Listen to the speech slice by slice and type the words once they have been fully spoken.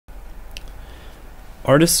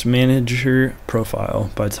Artist Manager Profile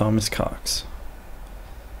by Thomas Cox.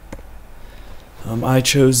 I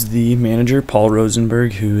chose the manager, Paul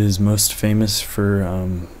Rosenberg, who is most famous for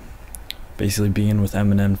basically being with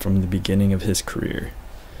Eminem from the beginning of his career.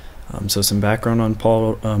 So some background on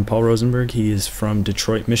Paul Rosenberg. He is from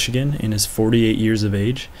Detroit, Michigan, and is 48 years of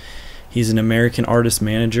age. He's an American artist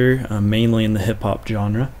manager, mainly in the hip-hop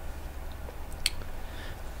genre.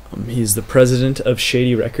 He's the president of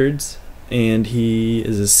Shady Records, and he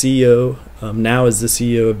is a CEO, now is the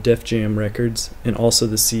CEO of Def Jam Records, and also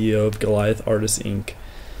the CEO of Goliath Artists, Inc.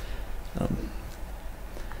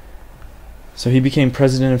 So he became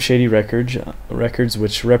president of Shady Records,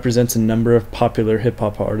 which represents a number of popular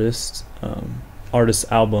hip-hop artists'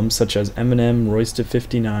 albums, such as Eminem, Royce da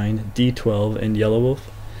 59, D12, and Yelawolf.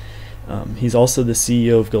 He's also the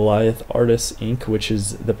CEO of Goliath Artists, Inc., which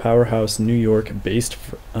is the powerhouse New York-based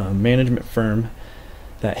management firm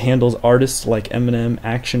that handles artists like Eminem,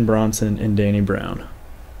 Action Bronson, and Danny Brown.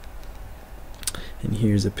 And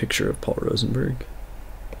here's a picture of Paul Rosenberg.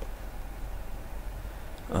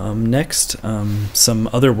 Next, some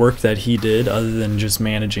other work that he did other than just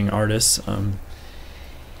managing artists.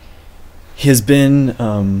 He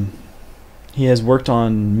has worked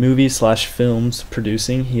on movies/films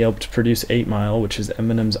producing. He helped produce 8 Mile, which is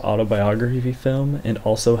Eminem's autobiography film, and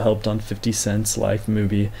also helped on 50 Cent's life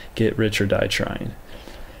movie Get Rich or Die Trying.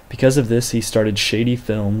 Because of this, he started Shady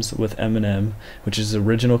Films with Eminem, which is his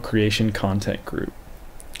original creation content group.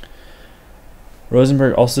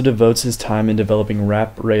 Rosenberg also devotes his time in developing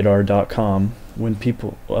RapRadar.com,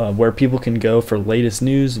 where people can go for latest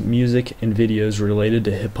news, music, and videos related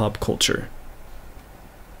to hip-hop culture.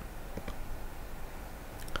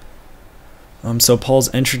 So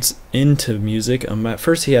Paul's entrance into music, at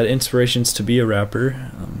first he had inspirations to be a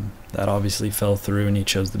rapper. That obviously fell through and he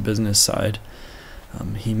chose the business side.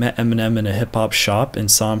 He met Eminem in a hip-hop shop and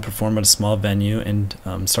saw him perform at a small venue and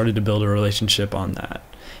started to build a relationship on that.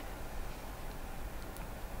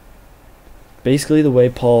 Basically, the way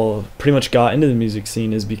Paul pretty much got into the music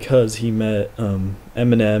scene is because he met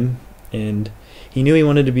Eminem, and he knew he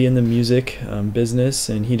wanted to be in the music business,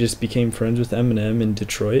 and he just became friends with Eminem in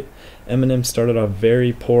Detroit. Eminem started off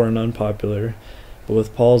very poor and unpopular, but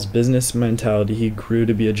with Paul's business mentality, he grew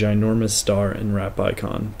to be a ginormous star and rap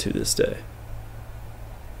icon to this day.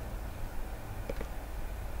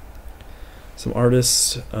 Some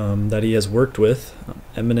artists that he has worked with: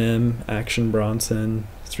 Eminem, Action Bronson,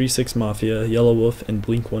 3 6 Mafia, Yelawolf, and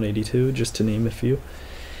Blink-182, just to name a few.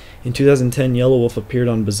 In 2010, Yelawolf appeared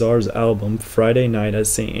on Bizarre's album Friday Night at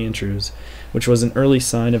St. Andrews, which was an early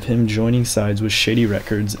sign of him joining sides with Shady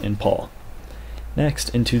Records and Paul.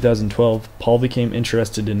 Next, in 2012, Paul became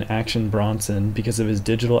interested in Action Bronson because of his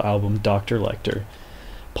digital album Dr. Lecter.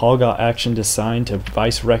 Paul got Action to sign to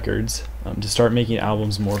Vice Records to start making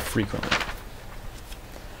albums more frequently.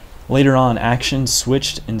 Later on, Action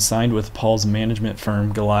switched and signed with Paul's management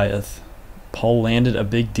firm, Goliath. Paul landed a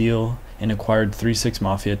big deal and acquired 3 6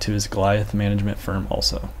 Mafia to his Goliath management firm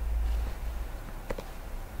also.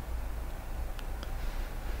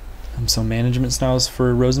 So management styles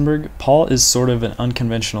for Rosenberg. Paul is sort of an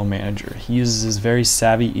unconventional manager. He uses his very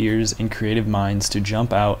savvy ears and creative minds to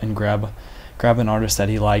jump out and grab an artist that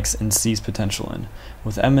he likes and sees potential in.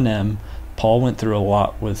 With Eminem, Paul went through a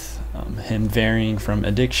lot with him varying from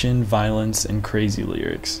addiction, violence, and crazy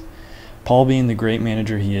lyrics. Paul, being the great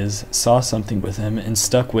manager he is, saw something with him and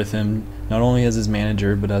stuck with him not only as his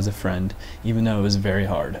manager but as a friend, even though it was very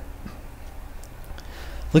hard.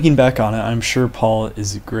 Looking back on it, I'm sure Paul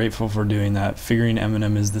is grateful for doing that, figuring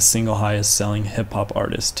Eminem is the single highest selling hip-hop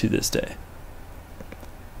artist to this day.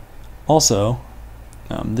 Also,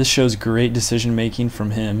 this shows great decision making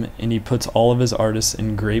from him, and he puts all of his artists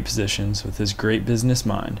in great positions with his great business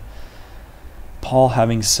mind. Paul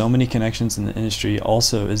having so many connections in the industry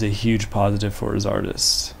also is a huge positive for his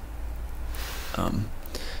artists. So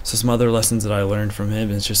some other lessons that I learned from him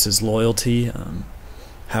is just his loyalty,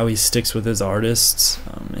 how he sticks with his artists,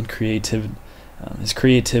 and his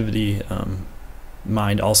creativity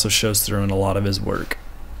mind also shows through in a lot of his work.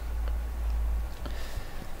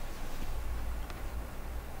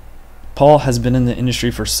 Paul has been in the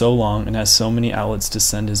industry for so long and has so many outlets to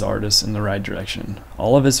send his artists in the right direction.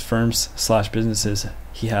 All of his firms/businesses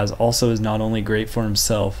he has also is not only great for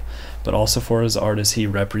himself, but also for his artists he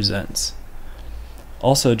represents.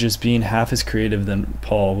 Also, just being half as creative than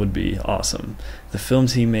Paul would be awesome. The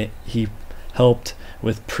films he helped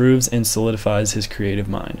with proves and solidifies his creative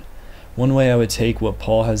mind. One way I would take what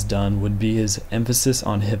Paul has done would be his emphasis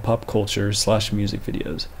on hip-hop culture/music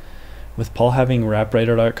videos. With Paul having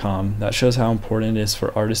RapRadar.com, that shows how important it is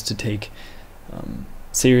for artists to take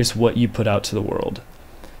serious what you put out to the world.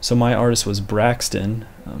 So my artist was Braxton,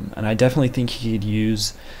 and I definitely think he could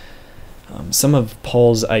use some of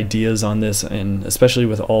Paul's ideas on this, and especially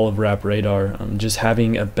with all of Rap Radar, just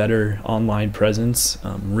having a better online presence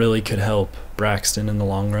really could help Braxton in the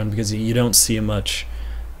long run, because you don't see much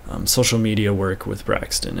social media work with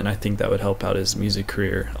Braxton, and I think that would help out his music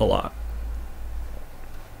career a lot.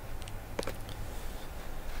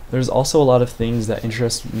 There's also a lot of things that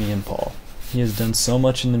interest me in Paul. He has done so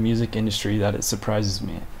much in the music industry that it surprises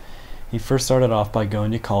me. He first started off by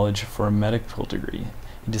going to college for a medical degree.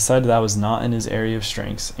 He decided that was not in his area of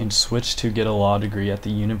strengths and switched to get a law degree at the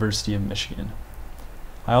University of Michigan.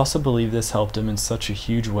 I also believe this helped him in such a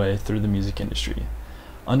huge way through the music industry.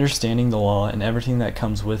 Understanding the law and everything that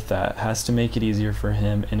comes with that has to make it easier for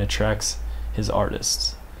him and attracts his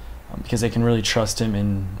artists, because they can really trust him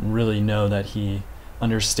and really know that he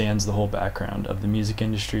understands the whole background of the music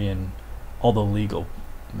industry and all the legal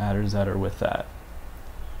matters that are with that.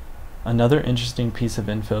 Another interesting piece of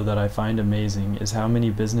info that I find amazing is how many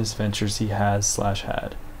business ventures he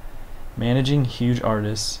has/had. Managing huge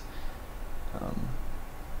artists,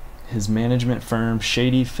 his management firm,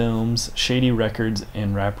 Shady Films, Shady Records,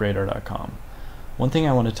 and RapRadar.com. One thing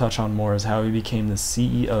I want to touch on more is how he became the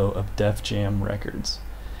CEO of Def Jam Records.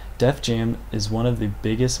 Def Jam is one of the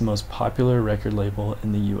biggest, most popular record label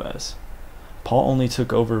in the US. Paul only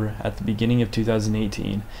took over at the beginning of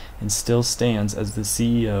 2018 and still stands as the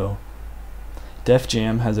CEO. Def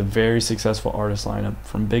Jam has a very successful artist lineup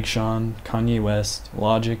from Big Sean, Kanye West,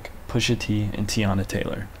 Logic, Pusha T, and Tiana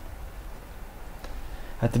Taylor.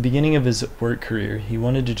 At the beginning of his work career, he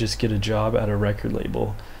wanted to just get a job at a record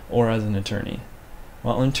label or as an attorney.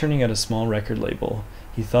 While interning at a small record label,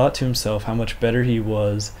 he thought to himself how much better he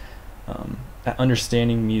was at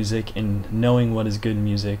understanding music and knowing what is good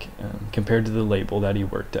music compared to the label that he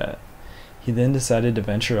worked at. He then decided to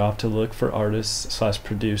venture off to look for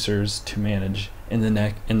artists/producers to manage, and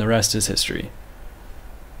the rest is history.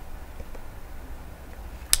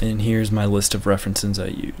 And here's my list of references I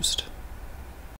used.